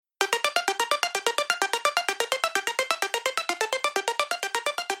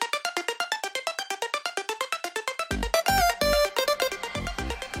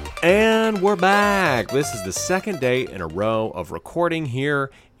And we're back. This is the second day in a row of recording here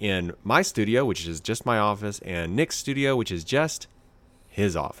in my studio, which is just my office, and Nick's studio, which is just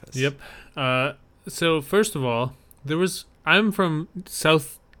his office. Yep. So first of all, I'm from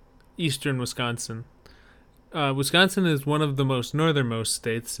southeastern Wisconsin. Wisconsin is one of the most northernmost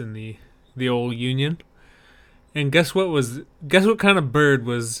states in the old Union. And guess what kind of bird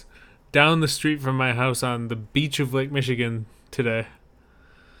was down the street from my house on the beach of Lake Michigan today?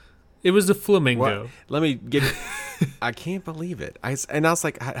 It was a flamingo. What? Let me get. I can't believe it. I was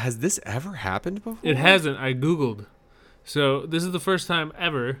like, has this ever happened before? It hasn't. I Googled. So this is the first time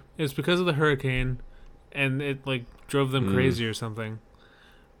ever. It's because of the hurricane, and it drove them crazy or something.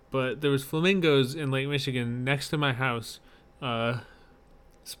 But there was flamingos in Lake Michigan next to my house.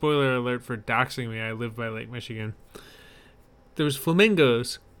 Spoiler alert for doxing me. I live by Lake Michigan. There was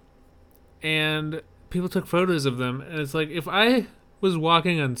flamingos, and people took photos of them. And it's like, if I was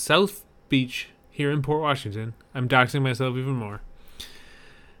walking on South Beach here in Port Washington, I'm doxing myself even more,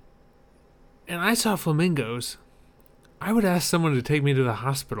 and I saw flamingos, I would ask someone to take me to the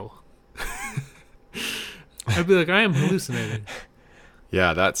hospital. I'd be like, I am hallucinating.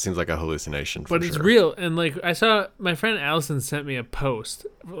 Yeah, that seems like a hallucination for But it's sure. real. And I saw my friend Allison sent me a post,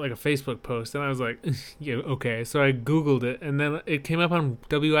 like a Facebook post, and I was like, yeah, okay. So I Googled it, and then it came up on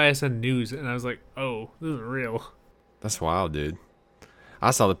WISN News, and I was like, oh, this is real. That's wild, dude. I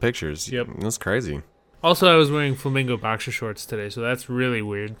saw the pictures. Yep. That's crazy. Also, I was wearing flamingo boxer shorts today, so that's really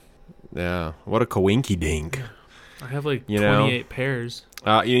weird. Yeah. What a coinky dink. I have 28 pairs.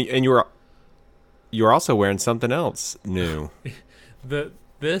 And you were also wearing something else new.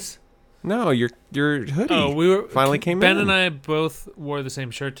 This? No, your hoodie. Oh, we were finally came Ben in. and I both wore the same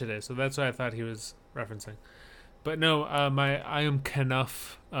shirt today, so that's what I thought he was referencing. But no, my I Am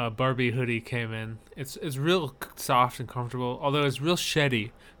Knuff Barbie hoodie came in. It's real soft and comfortable, although it's real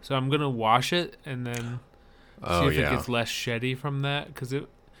sheddy. So I'm gonna wash it and then see if it gets less sheddy from that. Because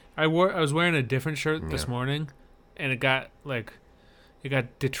I was wearing a different shirt this morning, and it got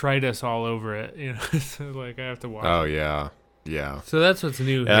detritus all over it. You know, so I have to wash. Oh it. yeah. So that's what's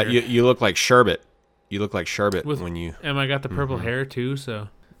new here. You look like Sherbet. You look like Sherbet when you. And I got the purple hair too. So.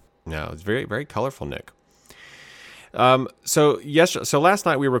 No, it's very very colorful, Nick. So last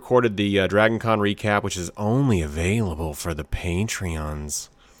night we recorded the Dragon Con recap, which is only available for the patrons.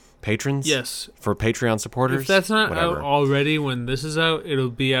 Yes. For Patreon supporters. If that's not Whatever. out already when this is out, it'll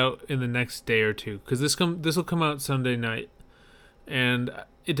be out in the next day or two. Because this will come out Sunday night. And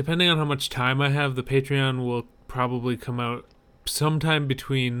depending on how much time I have, the Patreon will probably come out sometime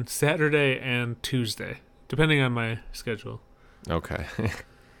between Saturday and Tuesday. Depending on my schedule. Okay.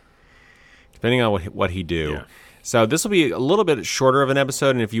 Depending on what he do. Yeah. So this will be a little bit shorter of an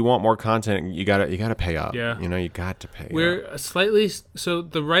episode, and if you want more content, you gotta pay up. Yeah. You got to pay We're up. so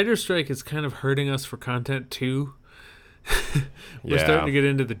the writer's strike is kind of hurting us for content too. We're Yeah. starting to get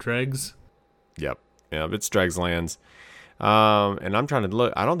into the dregs. Yep. Yeah, it's Dregslands. And I'm trying to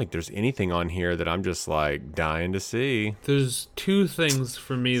look. I don't think there's anything on here that I'm just dying to see. There's two things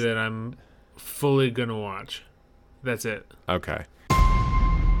for me that I'm fully gonna watch. That's it. Okay.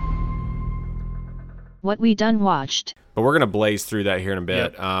 What we done watched. But we're going to blaze through that here in a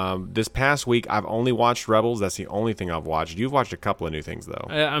bit. Yep. This past week, I've only watched Rebels. That's the only thing I've watched. You've watched a couple of new things, though.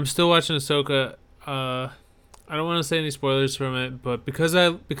 I'm still watching Ahsoka. I don't want to say any spoilers from it, but because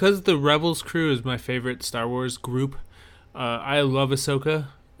the Rebels crew is my favorite Star Wars group, I love Ahsoka,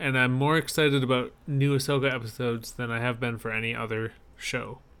 and I'm more excited about new Ahsoka episodes than I have been for any other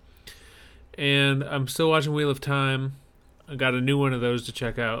show. And I'm still watching Wheel of Time. I got a new one of those to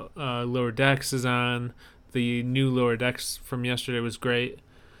check out. Lower Decks is on. The new Lower Decks from yesterday was great.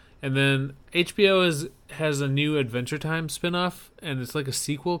 And then HBO has a new Adventure Time spinoff, and it's like a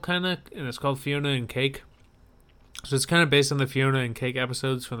sequel kind of, and it's called Fiona and Cake. So it's kind of based on the Fiona and Cake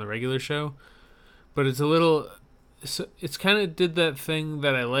episodes from the regular show, but it's it's kind of did that thing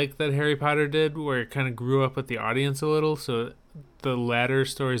that I like that Harry Potter did, where it kind of grew up with the audience a little. So the latter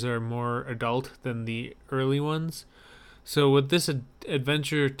stories are more adult than the early ones. So with this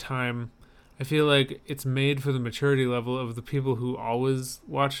Adventure Time, I feel like it's made for the maturity level of the people who always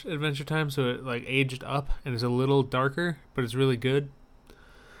watch Adventure Time. So it aged up and it's a little darker, but it's really good.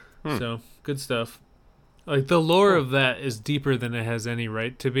 So good stuff. The lore of that is deeper than it has any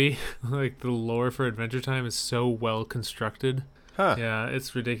right to be. The lore for Adventure Time is so well constructed. Huh. Yeah,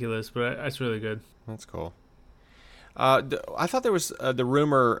 it's ridiculous, but it's really good. That's cool. I thought there was the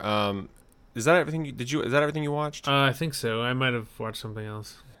rumor. Is that everything? Is that everything you watched? I think so. I might have watched something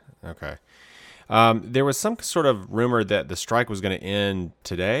else. Okay. There was some sort of rumor that the strike was going to end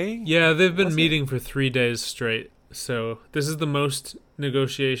today. Yeah, they've been meeting for 3 days straight. So this is the most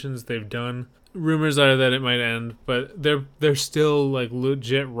negotiations they've done. Rumors are that it might end, but they're still like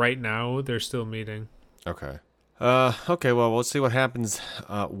legit right now. They're still meeting. Okay. Okay. Well, we'll see what happens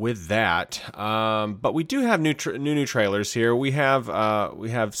with that. But we do have new trailers here. We have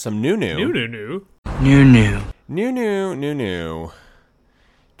some new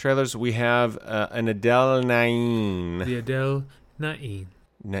trailers. We have an Adele Nain. The Adele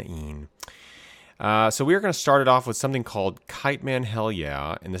Nain. So we are going to start it off with something called Kite Man Hell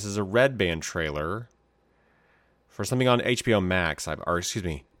Yeah, and this is a Red Band trailer for something on HBO Max.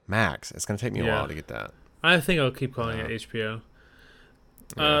 Max. It's going to take me a while to get that. I think I'll keep calling it HBO.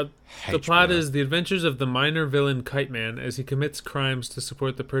 The HBO. plot is the adventures of the minor villain Kite Man as he commits crimes to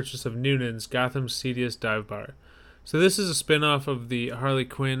support the purchase of Noonan's, Gotham's seediest dive bar. So this is a spin-off of the Harley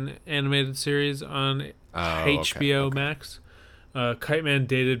Quinn animated series on HBO Max. Kite Man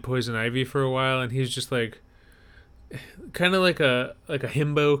dated Poison Ivy for a while, and he's just like kind of like a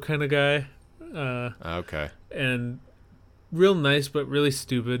himbo kind of guy. And real nice, but really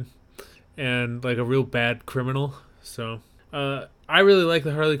stupid, and like a real bad criminal. So I really like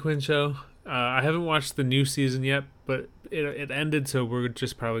the Harley Quinn show. I haven't watched the new season yet, but it ended, so we're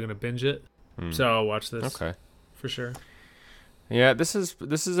just probably gonna binge it. So I'll watch this. Okay, for sure. Yeah, this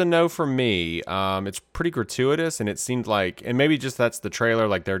is a no for me. It's pretty gratuitous, and it seemed like, and maybe just that's the trailer,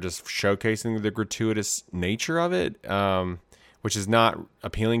 like they're just showcasing the gratuitous nature of it, which is not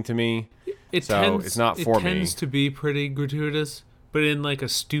appealing to me. It's not for me. It tends to be pretty gratuitous, but in like a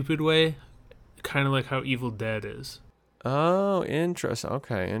stupid way, kind of like how Evil Dead is. Oh, interesting.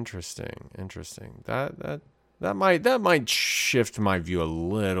 Okay, interesting. That might shift my view a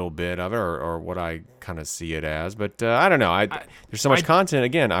little bit of it, or what I kind of see it as. But I don't know. There's so much content.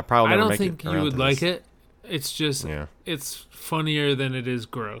 Again, I probably never make it. I don't think you would like it. It's just it's funnier than it is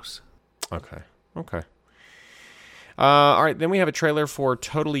gross. Okay. All right, then we have a trailer for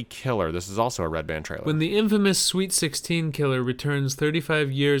Totally Killer. This is also a Red Band trailer. When the infamous Sweet 16 killer returns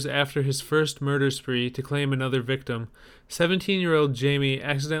 35 years after his first murder spree to claim another victim, 17-year-old Jamie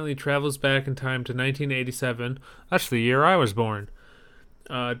accidentally travels back in time to 1987. That's the year I was born.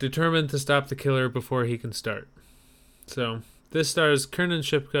 Determined to stop the killer before he can start. So this stars Kiernan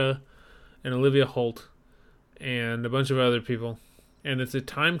Shipka and Olivia Holt and a bunch of other people. And it's a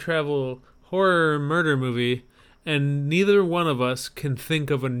time travel horror murder movie. And neither one of us can think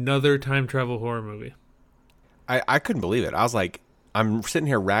of another time travel horror movie. I couldn't believe it. I was like, I'm sitting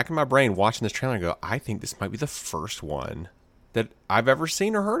here racking my brain watching this trailer and go, I think this might be the first one that I've ever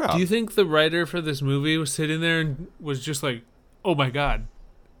seen or heard of. Do you think the writer for this movie was sitting there and was just like, oh my God,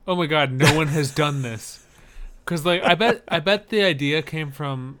 no one has done this? Because like, I bet the idea came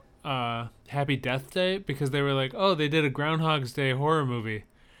from Happy Death Day, because they were like, oh, they did a Groundhog's Day horror movie.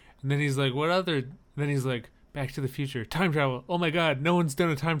 And then he's like, what other? Then he's like, Back to the Future, time travel. Oh my God, no one's done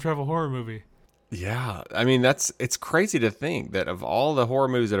a time travel horror movie. Yeah, I mean it's crazy to think that of all the horror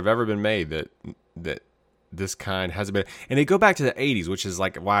movies that have ever been made, that this kind hasn't been. And they go back to the 80s, which is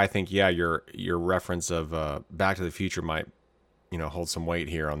like why I think your reference of Back to the Future might hold some weight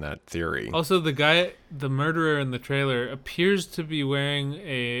here on that theory. Also, the murderer in the trailer appears to be wearing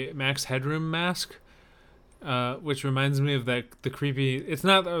a Max Headroom mask. Which reminds me of the creepy. It's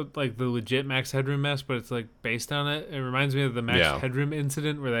not like the legit Max Headroom mask, but it's like based on it. It reminds me of the Max Headroom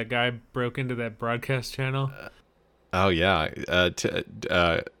incident where that guy broke into that broadcast channel. Oh yeah,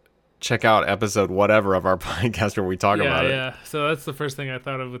 check out episode whatever of our podcast where we talk about it. Yeah, so that's the first thing I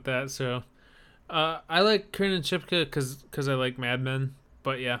thought of with that. So I like Kiernan Shipka because I like Mad Men.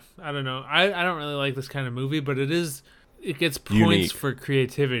 But yeah, I don't know. I don't really like this kind of movie, but it gets points unique for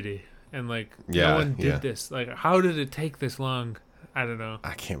creativity. And like no one did this. Like, how did it take this long? I don't know.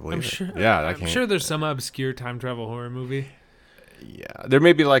 I can't believe it. I'm sure there's some obscure time travel horror movie. Yeah, there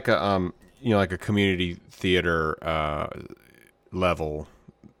may be like a like a community theater level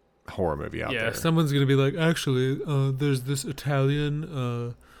horror movie out there. Yeah, someone's gonna be like, actually, there's this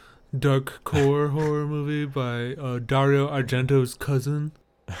Italian dark core horror movie by Dario Argento's cousin.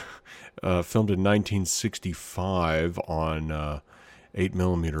 Filmed in 1965 on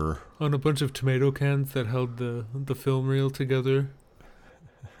 8mm. On a bunch of tomato cans that held the film reel together.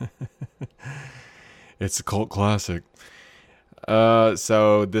 It's a cult classic.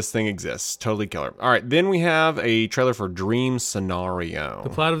 So this thing exists. Totally Killer. All right, then we have a trailer for Dream Scenario. The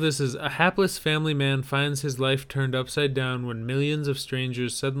plot of this is a hapless family man finds his life turned upside down when millions of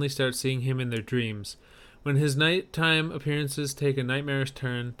strangers suddenly start seeing him in their dreams. When his nighttime appearances take a nightmarish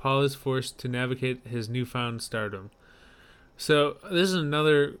turn, Paul is forced to navigate his newfound stardom. So this is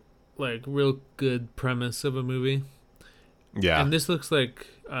another like real good premise of a movie. Yeah. And this looks like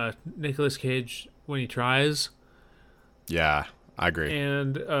Nicolas Cage when he tries. Yeah, I agree.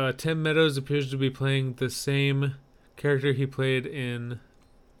 And Tim Meadows appears to be playing the same character he played in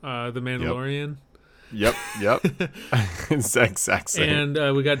The Mandalorian. Yep. It's the exact same.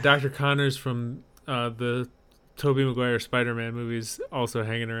 And we got Dr. Connors from the Tobey Maguire Spider-Man movies also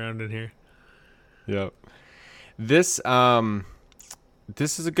hanging around in here. Yep. This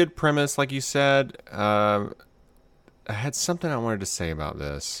is a good premise, like you said. I had something I wanted to say about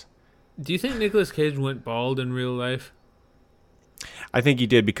this. Do you think Nicolas Cage went bald in real life? I think he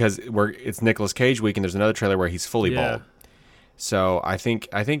did because it's Nicolas Cage week, and there's another trailer where he's fully bald. So I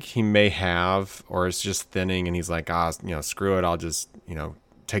think he may have, or it's just thinning, and he's like, screw it, I'll just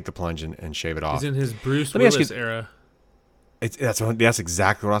take the plunge and shave it off. He's in his Bruce Willis era. That's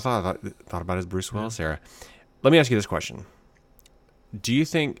exactly what I thought. I thought about his Bruce Willis era. Let me ask you this question: do you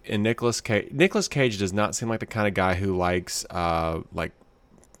think in Nicolas Cage does not seem like the kind of guy who likes like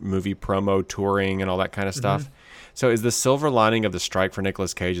movie promo touring and all that kind of stuff? Mm-hmm. So is the silver lining of the strike for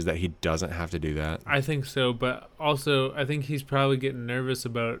Nicolas Cage is that he doesn't have to do that? I think so, but also I think he's probably getting nervous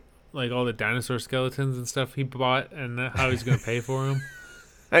about like all the dinosaur skeletons and stuff he bought and how he's going to pay for them.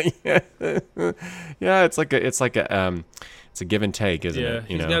 Yeah, it's a give and take, isn't it?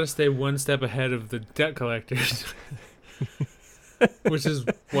 He's got to stay one step ahead of the debt collectors, which is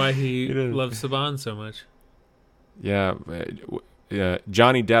why he loves Saban so much. Yeah,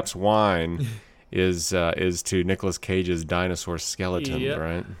 Johnny Depp's wine is to Nicolas Cage's dinosaur skeletons,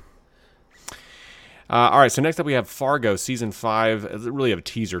 right? All right, so next up we have Fargo season 5. It's really a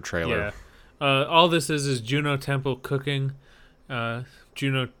teaser trailer. Yeah, all this is Juno Temple cooking.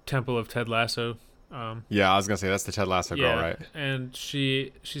 Juno Temple of Ted Lasso. Yeah, I was gonna say that's the Ted Lasso girl, right? And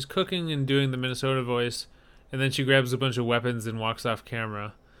she's cooking and doing the Minnesota voice, and then she grabs a bunch of weapons and walks off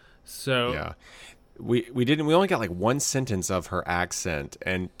camera. So yeah, we only got like one sentence of her accent,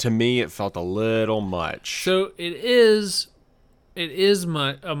 and to me it felt a little much. So it is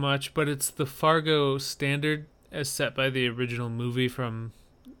much, but it's the Fargo standard as set by the original movie from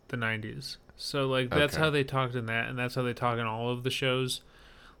the 90s. So like that's how they talked in that, and that's how they talk in all of the shows.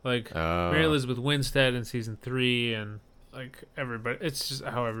 Like Mary Elizabeth Winstead in season 3, and like everybody. It's just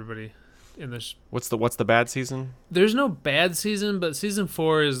how everybody in this. What's the bad season? There's no bad season, but season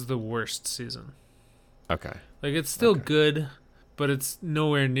 4 is the worst season. Okay. Like it's still good, but it's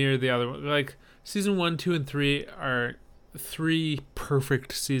nowhere near the other one. Like season 1, 2, and 3 are 3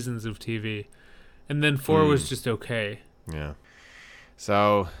 perfect seasons of TV, and then 4 was just okay. Yeah.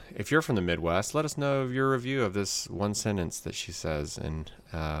 So, if you're from the Midwest, let us know of your review of this one sentence that she says in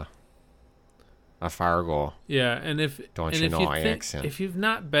a Fargo. Yeah, and if you've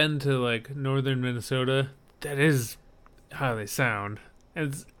not been to like northern Minnesota, that is how they sound.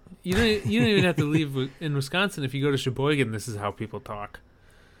 And you don't even have to leave in Wisconsin. If you go to Sheboygan, this is how people talk.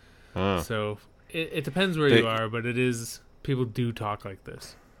 So it depends where you are, but people do talk like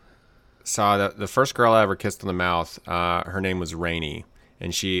this. So the first girl I ever kissed on the mouth, her name was Rainey,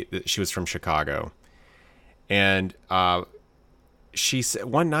 and she was from Chicago. And she said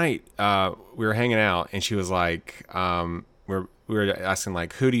one night we were hanging out, and she was like, we were asking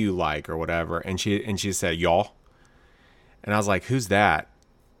like, who do you like or whatever, and she said y'all, and I was like, who's that?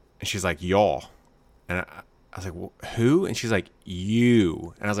 And she's like, y'all, and I was like, well, who? And she's like,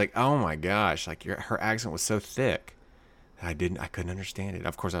 you, and I was like, oh my gosh, like her accent was so thick. I couldn't understand it.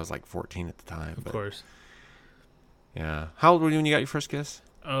 Of course, I was like 14 at the time. Of course. Yeah. How old were you when you got your first kiss?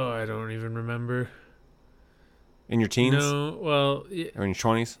 Oh, I don't even remember. In your teens? No, well... Or in your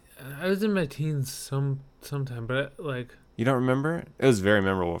 20s? I was in my teens sometime, but like... You don't remember? It was very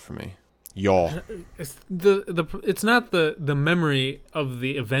memorable for me. Y'all. It's it's not the memory of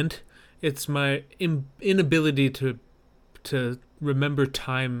the event. It's my inability to remember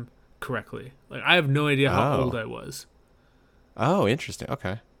time correctly. Like, I have no idea how old I was. Oh, interesting.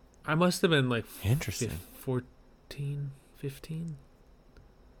 Okay. I must have been like 14, 15.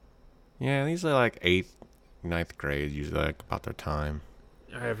 Yeah, usually like 8th, 9th grade, usually like about their time.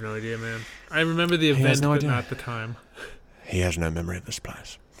 I have no idea, man. I remember the event, but not the time. He has no memory of this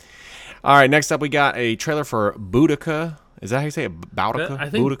place. All right, next up we got a trailer for Boudica. Is that how you say it? Boudica? I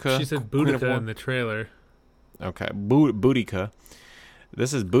think Boudica? She said Boudica in the trailer. Okay, Boudica.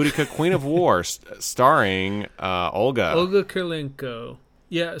 This is Boudica, Queen of War, starring Olga. Olga Kurylenko.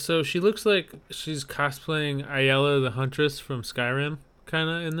 Yeah, so she looks like she's cosplaying Ayala the Huntress from Skyrim, kind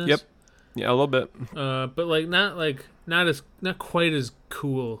of in this. Yep. Yeah, a little bit. But not quite as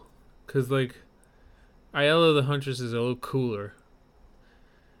cool, because like Ayala the Huntress is a little cooler.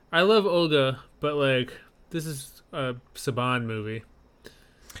 I love Olga, but like this is a Saban movie.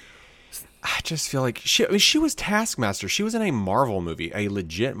 I just feel like she was Taskmaster. She was in a Marvel movie, a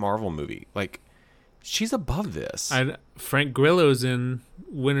legit Marvel movie. Like, she's above this. Frank Grillo's in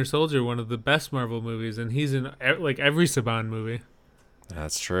Winter Soldier, one of the best Marvel movies, and he's in like every Saban movie.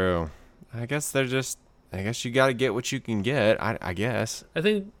 That's true. I guess you got to get what you can get. I guess. I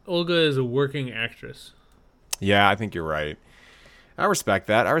think Olga is a working actress. Yeah, I think you're right. I respect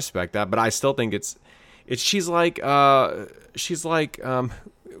that. But I still think it's she's like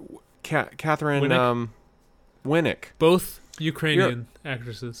Catherine Winnick. Both Ukrainian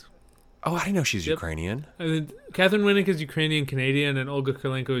actresses. Oh, I didn't know she's Yep. Ukrainian. I mean, Catherine Winnick is Ukrainian Canadian, and Olga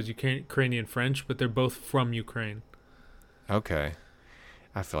Kurylenko is Ukrainian French, but they're both from Ukraine. Okay.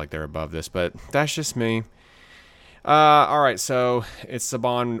 I feel like they're above this, but that's just me. All right, so it's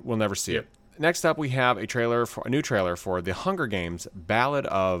Saban. We'll never see Yep. it. Next up, we have a new trailer for The Hunger Games: Ballad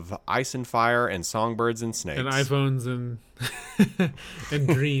of Ice and Fire and Songbirds and Snakes. And iPhones and and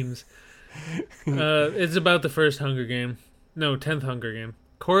dreams. It's about the first Hunger Game. No, 10th Hunger Game.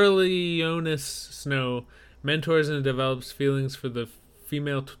 Coriolanus Snow mentors and develops feelings for the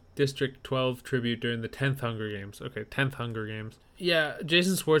female District 12 tribute during the 10th Hunger Games. Okay, 10th Hunger Games. Yeah,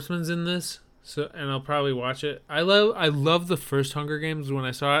 Jason Schwartzman's in this, and I'll probably watch it. I love the first Hunger Games. When I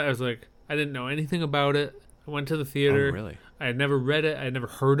saw it, I was like, I didn't know anything about it. I went to the theater. Oh, really? I had never read it. I had never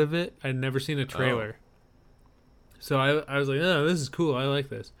heard of it. I had never seen a trailer. So I was like, oh, this is cool. I like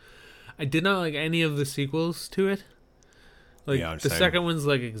this. I did not like any of the sequels to it. Like, Yeah, the same. second one's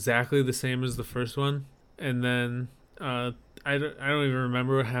like exactly the same as the first one. And then I don't even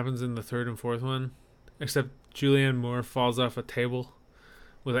remember what happens in the third and fourth one. Except Julianne Moore falls off a table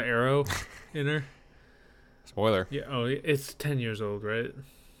with an arrow in her. Spoiler. Yeah. Oh, it's 10 years old, right?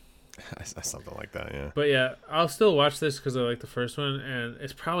 Something like that, yeah. But yeah, I'll still watch this because I like the first one, and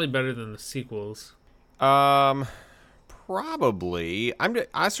it's probably better than the sequels. Probably.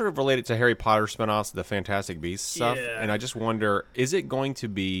 I sort of relate it to Harry Potter spinoffs, the Fantastic Beasts stuff, Yeah. and I just wonder, is it going to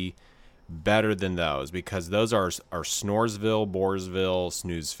be better than those? Because those are Snoresville, Boresville,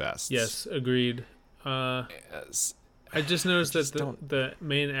 Snooze Fests. Yes, agreed. Yes. I just noticed just that the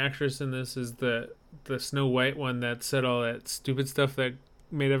main actress in this is the Snow White one that said all that stupid stuff that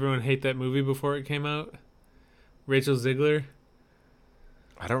made everyone hate that movie before it came out. Rachel Ziegler.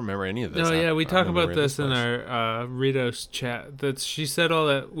 I don't remember any of this. No, yeah, we I talk don't remember about this in place. our Ritos chat. That she said all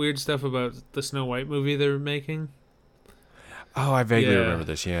that weird stuff about the Snow White movie they're making. Oh, I vaguely Yeah. remember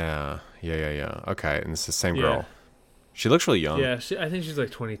this. Yeah. Okay, and it's the same Yeah. girl. She looks really young. Yeah, I think she's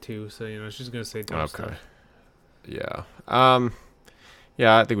like 22, so she's gonna say dumb Okay. stuff. Yeah.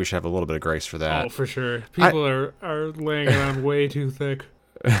 Yeah, I think we should have a little bit of grace for that. Oh, for sure. People are laying around way too thick.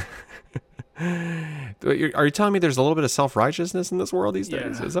 Are you telling me there's a little bit of self-righteousness in this world these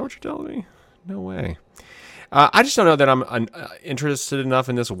days? Yeah. Is that what you're telling me? No way. I just don't know that I'm interested enough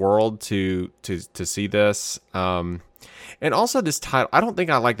in this world to see this. And also this title, I don't think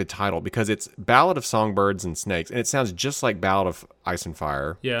I like the title because it's Ballad of Songbirds and Snakes, and it sounds just like Ballad of Ice and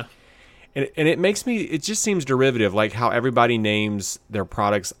Fire. Yeah. And it just seems derivative, like how everybody names their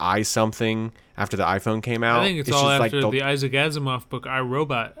products I something after the iPhone came out. I think it's all just after like the Isaac Asimov book, I,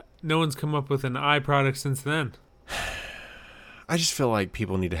 Robot. No one's come up with an I product since then. I just feel like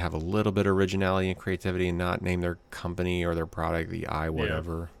people need to have a little bit of originality and creativity and not name their company or their product the I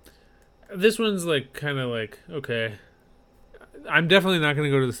whatever. This one's like kind of like, okay, I'm definitely not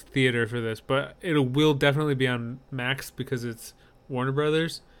going to go to the theater for this, but it will definitely be on Max because it's Warner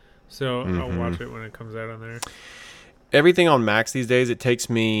Brothers. So I'll watch it when it comes out on there. Everything on Max these days, it takes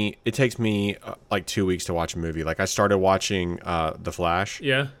me like 2 weeks to watch a movie. Like I started watching The Flash.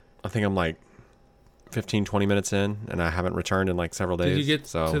 Yeah. I think I'm like 15, 20 minutes in, and I haven't returned in like several days. Did you get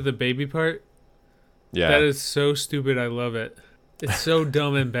to the baby part? Yeah. That is so stupid. I love it. It's so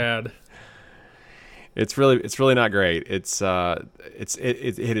dumb and bad. It's really not great. It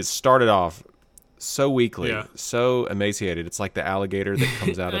has started off so weakly, Yeah. so emaciated. It's like the alligator that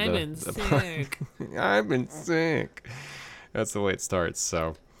comes out of I've the been sick. I've been sick. That's the way it starts.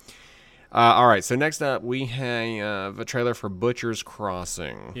 So, all right. So next up, we have a trailer for Butcher's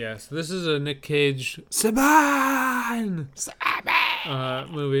Crossing. Yeah, so this is a Nick Cage Saban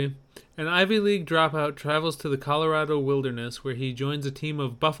movie. An Ivy League dropout travels to the Colorado wilderness where he joins a team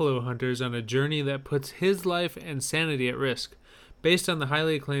of buffalo hunters on a journey that puts his life and sanity at risk, based on the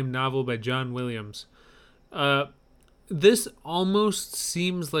highly acclaimed novel by John Williams. This almost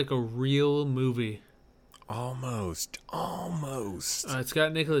seems like a real movie. Almost. It's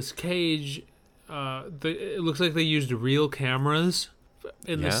got Nicolas Cage. It looks like they used real cameras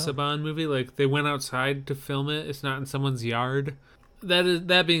in the Yeah. Saban movie. Like they went outside to film it. It's not in someone's yard.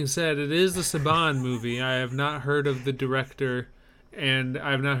 That being said, it is the Saban movie. I have not heard of the director, and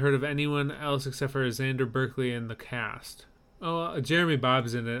I have not heard of anyone else except for Xander Berkeley in the cast. Oh, Jeremy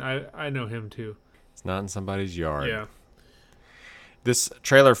Bob's in it. I know him too. It's not in somebody's yard. Yeah. This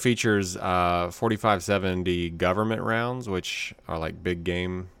trailer features 4570 government rounds, which are like big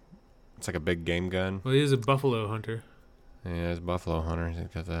game. It's like a big game gun. Well, he is a buffalo hunter. Yeah, it's Buffalo Hunter. He's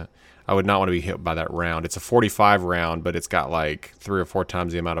got that. I would not want to be hit by that round. It's a 45 round, but it's got like 3 or 4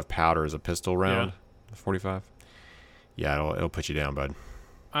 times the amount of powder as a pistol round. Yeah. 45. Yeah, it'll put you down, bud.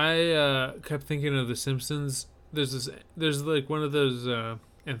 I kept thinking of The Simpsons. There's like one of those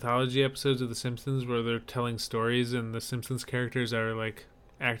anthology episodes of The Simpsons where they're telling stories and the Simpsons characters are like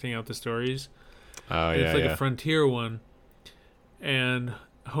acting out the stories. Oh, And yeah, it's like yeah. a frontier one, and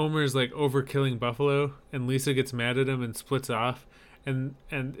Homer's like overkilling Buffalo, and Lisa gets mad at him and splits off, and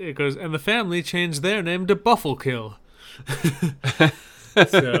it goes, and the family changed their name to Bufflekill.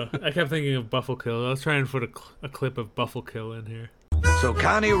 So I kept thinking of Bufflekill. I was trying to put a clip of Bufflekill in here. So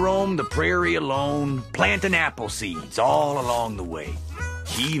Connie roamed the prairie alone, planting apple seeds all along the way.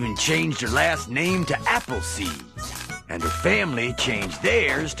 She even changed her last name to Appleseed, and her family changed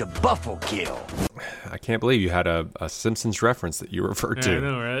theirs to Bufflekill. I can't believe you had a Simpsons reference that you referred Yeah, to I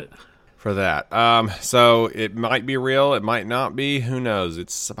know, right? for that. So it might be real. It might not be. Who knows?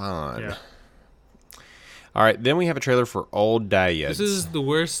 It's Spawn. Yeah. All right. Then we have a trailer for Old Daylights. This is the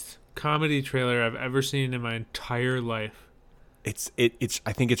worst comedy trailer I've ever seen in my entire life. It's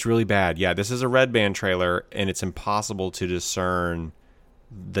I think it's really bad. Yeah, this is a Red Band trailer, and it's impossible to discern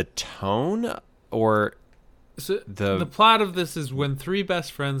the tone or So the the plot of this is when 3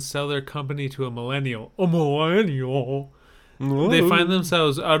 best friends sell their company to a millennial. A millennial. They find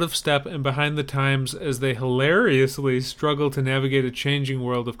themselves out of step and behind the times as they hilariously struggle to navigate a changing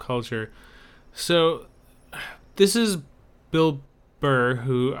world of culture. So, this is Bill Burr,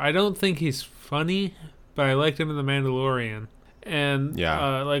 who I don't think he's funny, but I liked him in The Mandalorian. And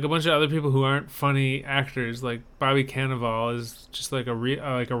Yeah. like a bunch of other people who aren't funny actors, like Bobby Cannavale is just like a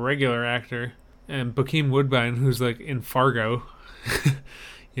regular actor, and Bokeem Woodbine, who's like in Fargo,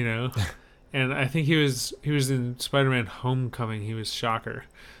 you know. And I think he was in Spider-Man: Homecoming. He was Shocker.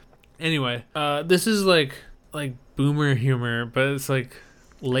 Anyway, this is like boomer humor, but it's like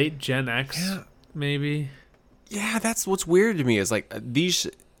late Gen X, maybe. Yeah, that's what's weird to me is like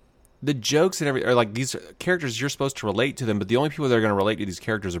the jokes and everything are like these characters you're supposed to relate to them, but the only people that are going to relate to these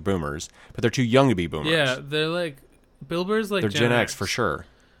characters are boomers, but they're too young to be boomers. Yeah, they're like Bill Burr's like they're Gen X for sure.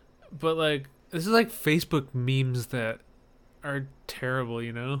 But like this is like Facebook memes that are terrible,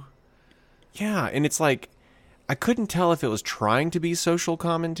 you know? Yeah, and it's like I couldn't tell if it was trying to be social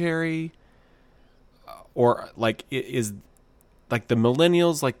commentary or like it is like the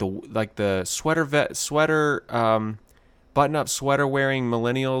millennials, like the sweater button-up sweater wearing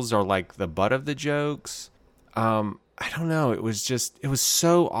millennials are like the butt of the jokes. I don't know. It was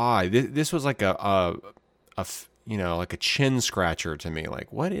so odd. This was like a like a chin scratcher to me.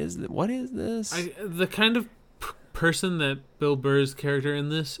 Like what is this? The kind of person that Bill Burr's character in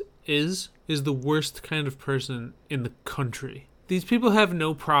this is the worst kind of person in the country. These people have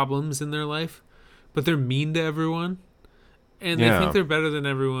no problems in their life, but they're mean to everyone, and they think they're better than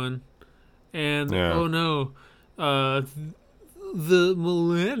everyone. And oh no, the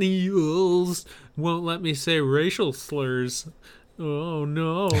millennials won't let me say racial slurs. Oh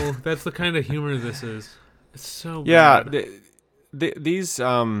no, that's the kind of humor this is. It's so bad. These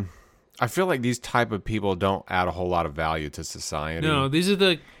I feel like these type of people don't add a whole lot of value to society. No, these are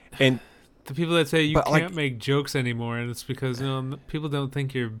the people that say you but, can't like, make jokes anymore, and it's because people don't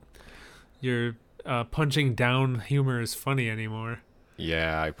think your punching down humor is funny anymore.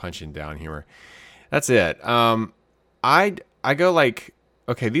 Yeah, punching down humor. That's it. I go like,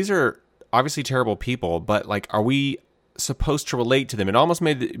 okay, these are obviously terrible people, but like, are we supposed to relate to them? It almost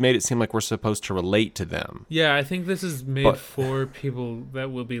made it seem like we're supposed to relate to them. Yeah, I think this is made for people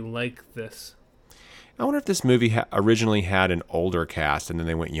that will be like this. I wonder if this movie originally had an older cast and then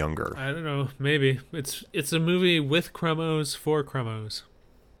they went younger. I don't know. Maybe it's a movie with chromos for chromos.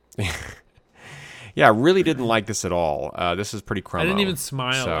 Yeah, I really didn't like this at all. This is pretty chromo. I didn't even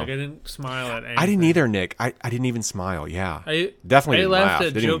smile. So. Like I didn't smile at anything. I didn't either, Nick. I didn't even smile. Yeah, I definitely I didn't laughed laugh.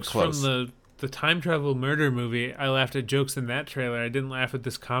 at Didn't jokes even from close. the time travel murder movie. I laughed at jokes in that trailer. I didn't laugh at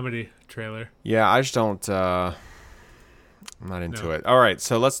this comedy trailer. Yeah, I just don't. I'm not into it. All right,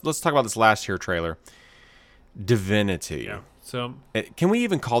 so let's talk about this last year trailer, Divinity. Yeah. So Can we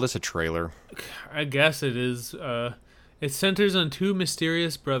even call this a trailer? I guess it is. It centers on 2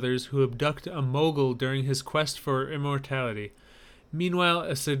 mysterious brothers who abduct a mogul during his quest for immortality. Meanwhile,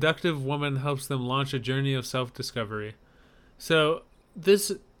 a seductive woman helps them launch a journey of self-discovery. So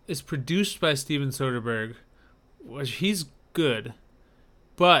this is produced by Steven Soderbergh, which he's good,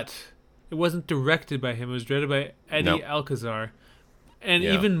 but it wasn't directed by him. It was directed by Eddie Alcazar. And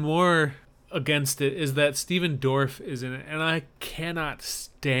even more against it is that Steven Dorff is in it, and I cannot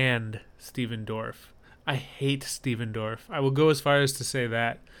stand Steven Dorff. I hate Steven Dorff. I will go as far as to say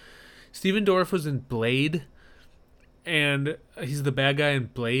that. Steven Dorff was in Blade, and he's the bad guy in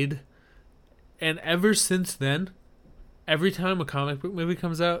Blade. And ever since then, every time a comic book movie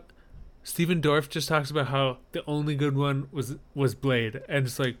comes out, Steven Dorff just talks about how the only good one was Blade. And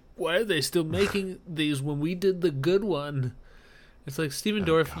it's like, why are they still making these when we did the good one? It's like, Steven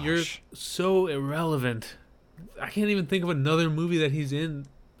Dorff, you're so irrelevant. I can't even think of another movie that he's in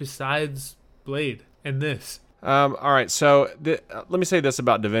besides Blade and this. All right, so let me say this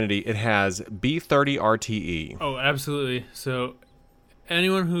about Divinity. It has B30 RTE. Oh, absolutely. So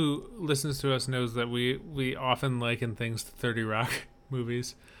anyone who listens to us knows that we often liken things to 30 Rock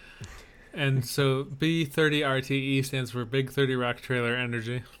movies. And so B30 RTE stands for Big 30 Rock Trailer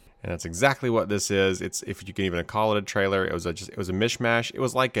Energy. And that's exactly what this is. It's, if you can even call it a trailer, it was a mishmash. It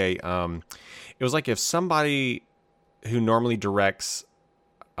was like if somebody who normally directs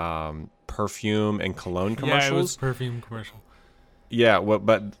perfume and cologne commercials. Yeah, it was perfume commercial. Yeah,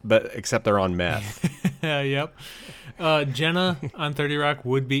 but except they're on meth. Yep. Jenna on 30 Rock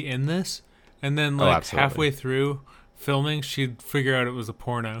would be in this, and then halfway through filming, she'd figure out it was a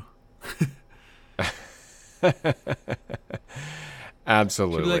porno.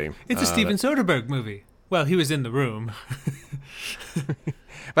 Absolutely. Like, it's a Steven Soderbergh movie. Well, he was in the room.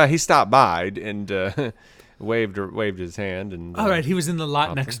 But he stopped by and waved his hand. And all right, he was in the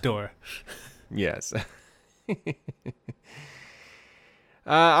lot next door. Yes.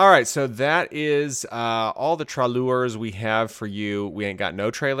 All right, so that is all the trailers we have for you. We ain't got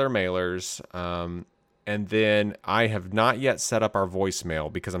no trailer mailers. And then I have not yet set up our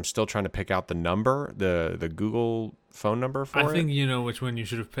voicemail because I'm still trying to pick out the number, the Google phone number for it. I think you know which one you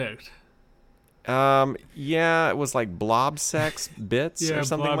should have picked. Yeah, it was like Blob Sex Bits or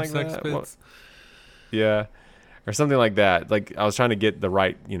something like that. Bits. Yeah, or something like that. Like I was trying to get the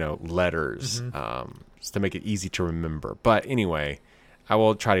right, letters, just to make it easy to remember. But anyway, I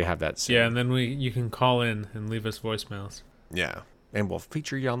will try to have that soon. Yeah, and then you can call in and leave us voicemails. Yeah. And we'll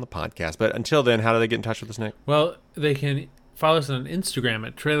feature you on the podcast. But until then, how do they get in touch with us, Nick? Well, they can follow us on Instagram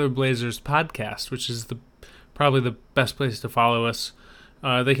at Trailer Blazers Podcast, which is probably the best place to follow us.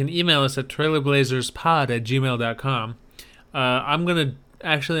 They can email us at trailerblazerspod@gmail.com. I'm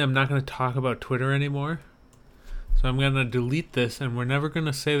not going to talk about Twitter anymore. So I'm going to delete this, and we're never going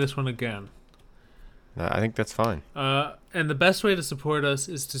to say this one again. I think that's fine. And the best way to support us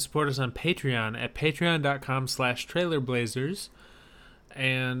is to support us on Patreon at patreon.com/trailerblazers.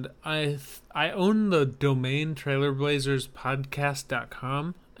 And I own the domain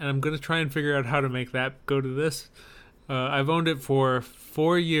trailerblazerspodcast.com, and I'm going to try and figure out how to make that go to this. I've owned it for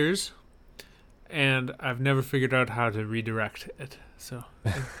 4 years, and I've never figured out how to redirect it. So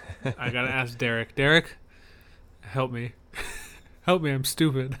I got to ask Derek. Derek, help me. Help me, I'm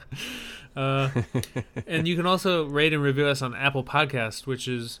stupid. And you can also rate and review us on Apple Podcast, which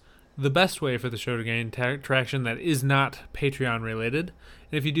is the best way for the show to gain traction that is not Patreon related.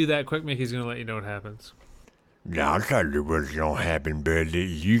 And if you do that, Quick Mickey's going to let you know what happens. Now, I'll tell you what's going to happen, buddy.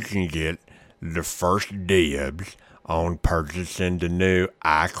 You can get the first dibs on purchasing the new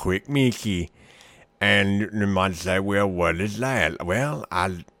iQuick Mickey. And you might say, well, what is that? Well,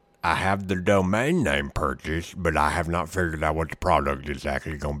 I have the domain name purchased, but I have not figured out what the product is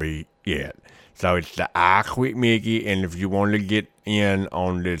actually going to be yet. So it's the iQuick Mickey, and if you want to get in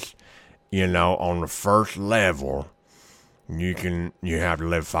on this, on the first level, you have to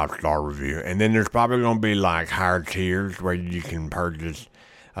leave a 5-star review. And then there's probably going to be like higher tiers where you can purchase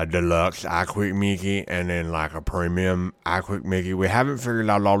a deluxe iQuick Mickey and then like a premium iQuick Mickey. We haven't figured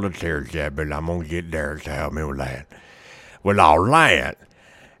out all the tiers yet, but I'm going to get Derek to help me with that. With all that.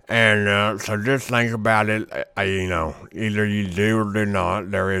 And so just think about it, either you do or do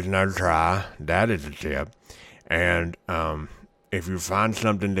not. There is no try. That is a tip. And if you find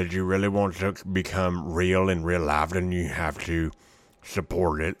something that you really want to become real in real life, then you have to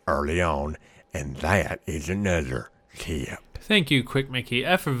support it early on. And that is another tip. Thank you, Quick Mickey.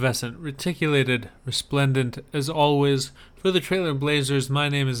 Effervescent, reticulated, resplendent, as always. For the Trailer Blazers, my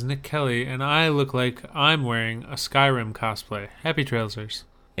name is Nick Kelly, and I look like I'm wearing a Skyrim cosplay. Happy Trailsers.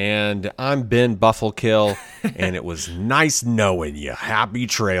 And I'm Ben Bufflekill, and it was nice knowing you. Happy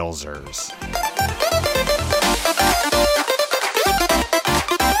Trailsers.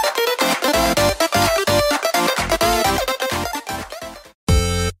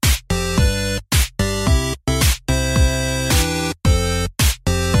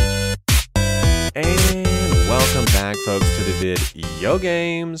 And welcome back, folks, to the Video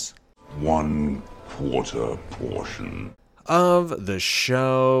Games 1/4 portion. of the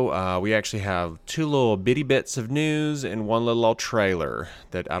show. We actually have 2 little bitty bits of news and 1 little old trailer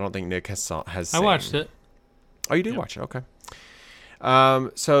that I don't think Nick has seen. I watched it. Oh, you did watch it? Okay.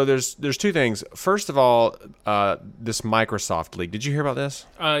 So there's 2 things. First of all, this Microsoft leak. Did you hear about this?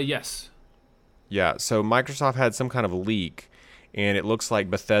 Yes. Yeah. So Microsoft had some kind of leak, and it looks like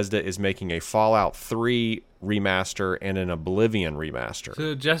Bethesda is making a Fallout 3 remaster and an Oblivion remaster.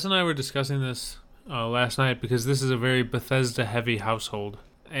 So Jess and I were discussing this last night because this is a very Bethesda-heavy household.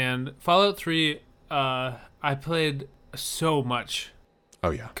 And Fallout 3, I played so much.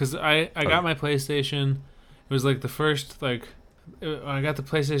 Oh, yeah. Because I got my PlayStation. It was like the first, when I got the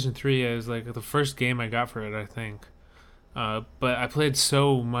PlayStation 3, it was like the first game I got for it, I think. But I played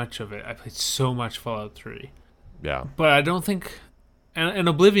so much of it. I played so much Fallout 3. Yeah. But I don't think... And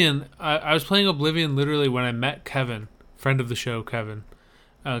Oblivion, I was playing Oblivion literally when I met Kevin, friend of the show, Kevin.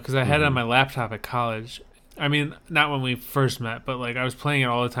 Because I had it on my laptop at college. I mean, not when we first met, but I was playing it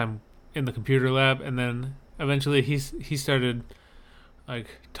all the time in the computer lab. And then eventually he started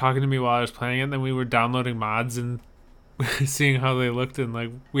talking to me while I was playing it. And then we were downloading mods and seeing how they looked.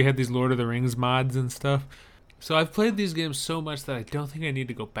 And we had these Lord of the Rings mods and stuff. So I've played these games so much that I don't think I need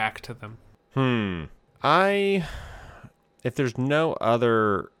to go back to them. If there's no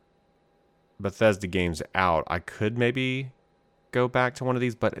other Bethesda games out, I could maybe go back to one of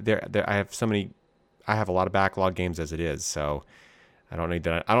these, but I have a lot of backlog games as it is, so I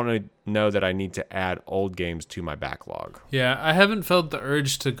don't know that I need to add old games to my backlog. Yeah, I haven't felt the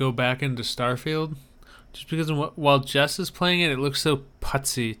urge to go back into Starfield, just because while Jess is playing it, it looks so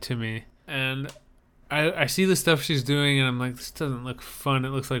putsy to me, and I see the stuff she's doing, and I'm like, this doesn't look fun. It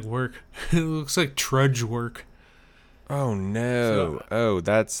looks like work. It looks like trudge work. Oh no!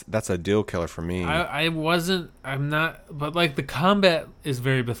 That's a deal killer for me. I'm not, but the combat is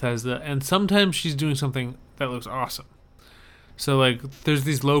very Bethesda, and sometimes she's doing something that looks awesome. So there's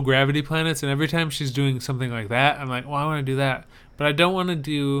these low gravity planets, and every time she's doing something like that, I'm like, well, I want to do that, but I don't want to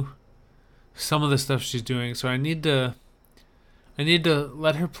do some of the stuff she's doing. So I need to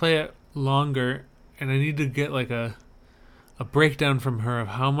let her play it longer, and I need to get a breakdown from her of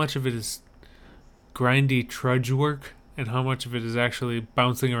how much of it is grindy trudge work and how much of it is actually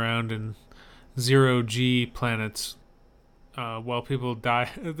bouncing around in 0G planets while people die.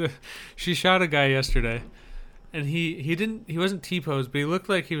 She shot a guy yesterday, and he wasn't T-posed, but he looked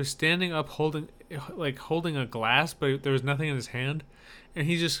like he was standing up holding a glass, but there was nothing in his hand, and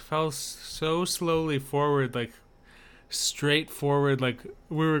he just fell so slowly forward, straight forward,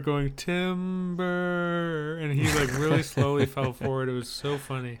 we were going timber, and he really slowly fell forward. It was so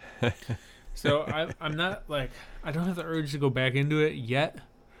funny. So I'm not I don't have the urge to go back into it yet,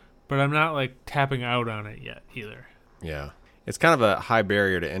 but I'm not tapping out on it yet either. Yeah, it's kind of a high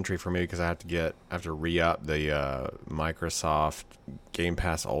barrier to entry for me because I have to re-up the Microsoft Game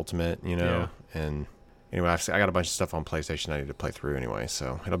Pass Ultimate, Yeah. And anyway, I got a bunch of stuff on PlayStation I need to play through anyway,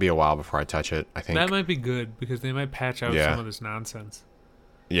 so it'll be a while before I touch it. I think that might be good because they might patch out some of this nonsense.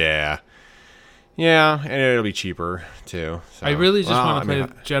 Yeah. Yeah, and it'll be cheaper too. So. I really just want to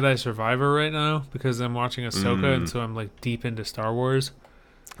play Jedi Survivor right now because I'm watching Ahsoka, and so I'm deep into Star Wars.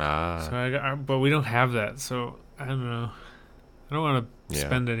 So but we don't have that, so I don't know. I don't want to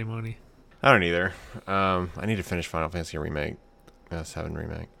spend any money. I don't either. I need to finish Final Fantasy Remake, 7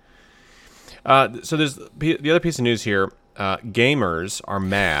 Remake. So there's the other piece of news here. Gamers are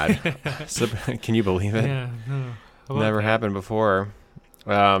mad. So, can you believe it? Yeah, no. Never happened before.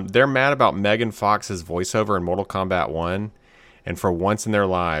 They're mad about Megan Fox's voiceover in Mortal Kombat 1, and for once in their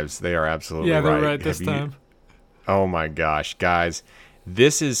lives, they are absolutely right. Yeah, they're right this time. Oh my gosh, guys.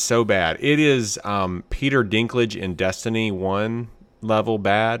 This is so bad. It is Peter Dinklage in Destiny 1 level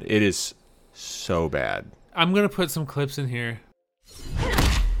bad. It is so bad. I'm going to put some clips in here.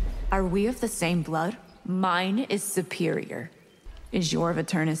 Are we of the same blood? Mine is superior. Is your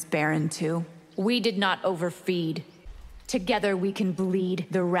Viternus barren too? We did not overfeed. Together we can bleed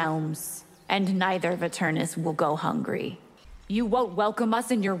the realms, and neither Viternus will go hungry. You won't welcome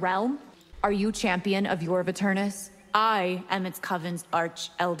us in your realm? Are you champion of your Viternus? I am its coven's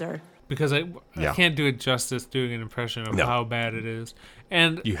arch-elder. Because I can't do it justice doing an impression of how bad it is.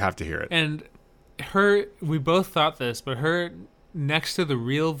 And you have to hear it. And we both thought this, but her next to the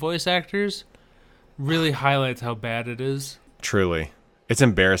real voice actors really highlights how bad it is. Truly. It's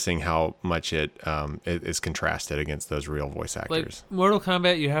embarrassing how much it is contrasted against those real voice actors. Mortal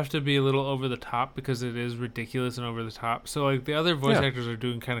Kombat, you have to be a little over the top because it is ridiculous and over the top. So the other voice actors are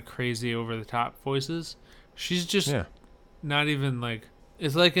doing kind of crazy over the top voices. She's just not even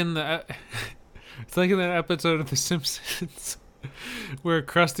it's like in the it's like in that episode of The Simpsons where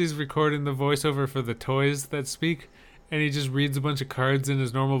Krusty's recording the voiceover for the toys that speak, and he just reads a bunch of cards in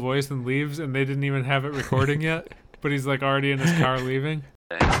his normal voice and leaves, and they didn't even have it recording yet, but he's like already in his car leaving.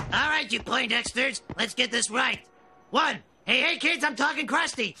 All right, you Poindexters, let's get this right. 1, hey, kids, I'm talking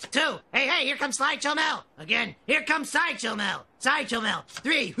Krusty. 2, hey, here comes Slideshow Mel. Again, here comes Sideshow Mel.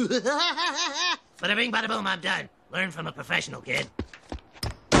 3, bada bing, bada boom, I'm done. Learn from a professional, kid.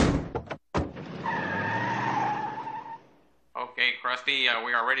 Okay, Krusty,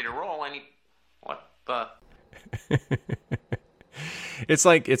 we are ready to roll. What the? It's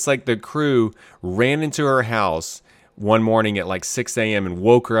like the crew ran into her house one morning at like 6 a.m. and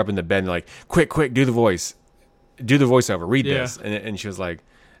woke her up in the bed and like, quick, do the voiceover, read this. And she was like,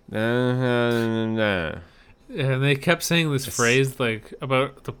 nah. And they kept saying this phrase like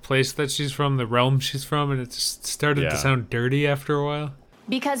about the place that she's from, the realm she's from, and it just started to sound dirty after a while.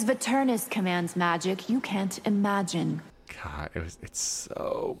 Because Viternus commands magic you can't imagine. God, it's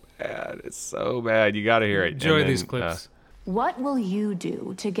so bad. It's so bad. You got to hear it. Enjoy these clips. What will you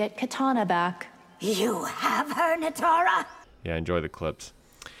do to get Katana back? You have her, Natara? Yeah, enjoy the clips.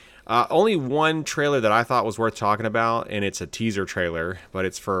 Only one trailer that I thought was worth talking about, and it's a teaser trailer, but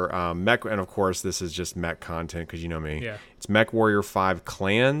it's for Mech, and of course this is just Mech content because you know me. Yeah. It's Mech Warrior 5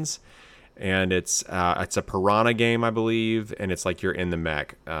 Clans, and it's a Piranha game, I believe, and it's like you're in the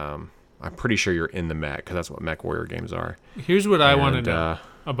mech. I'm pretty sure you're in the mech because that's what Mech Warrior games are. Here's what I want to know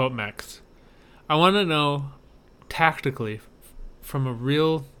about mechs. I want to know tactically, from a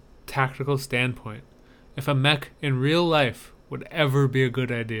real tactical standpoint, if a mech in real life would ever be a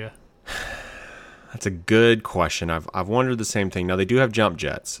good idea. That's a good question. I've wondered the same thing. Now they do have jump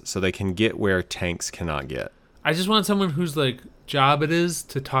jets, so they can get where tanks cannot get. I just want someone whose like job it is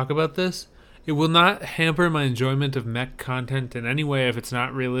to talk about this. It will not hamper my enjoyment of mech content in any way if it's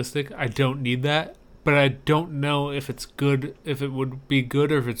not realistic. I don't need that, but I don't know if it's good, if it would be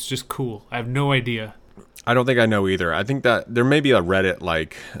good, or if it's just cool. I have no idea. I don't think I know either. I think that there may be a Reddit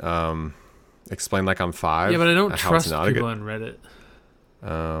like explain like I'm 5. Yeah, but I don't trust people on Reddit.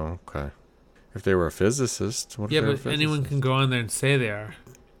 Oh, okay. If they were a physicist, what if yeah, they were a but physicist? anyone can go on there and say they are.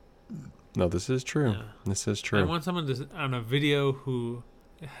 No, this is true. Yeah. This is true. I want someone on a video who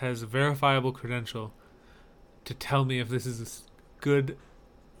has a verifiable credential to tell me if this is good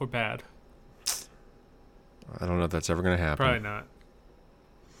or bad. I don't know if that's ever going to happen. Probably not.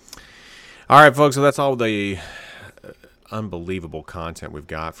 All right, folks. So that's all the unbelievable content we've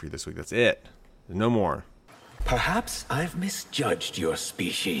got for you this week. That's it. There's no more. Perhaps I've misjudged your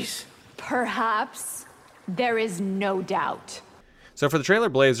species. Perhaps. There is no doubt. So for the Trailer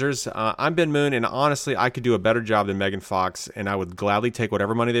Blazers, I'm Ben Moon, and honestly, I could do a better job than Megan Fox, and I would gladly take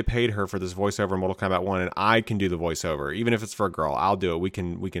whatever money they paid her for this voiceover in Mortal Kombat 1, and I can do the voiceover. Even if it's for a girl, I'll do it. We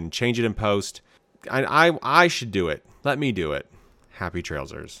can change it in post. I should do it. Let me do it. Happy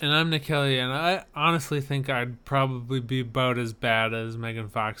Trailsers. And I'm Nick Kelly, and I honestly think I'd probably be about as bad as Megan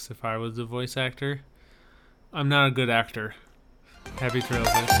Fox if I was a voice actor. I'm not a good actor. Happy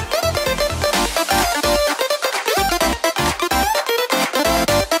Trailsers.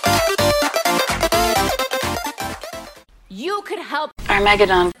 You could help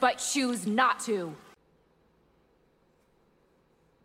Armageddon. but choose not to.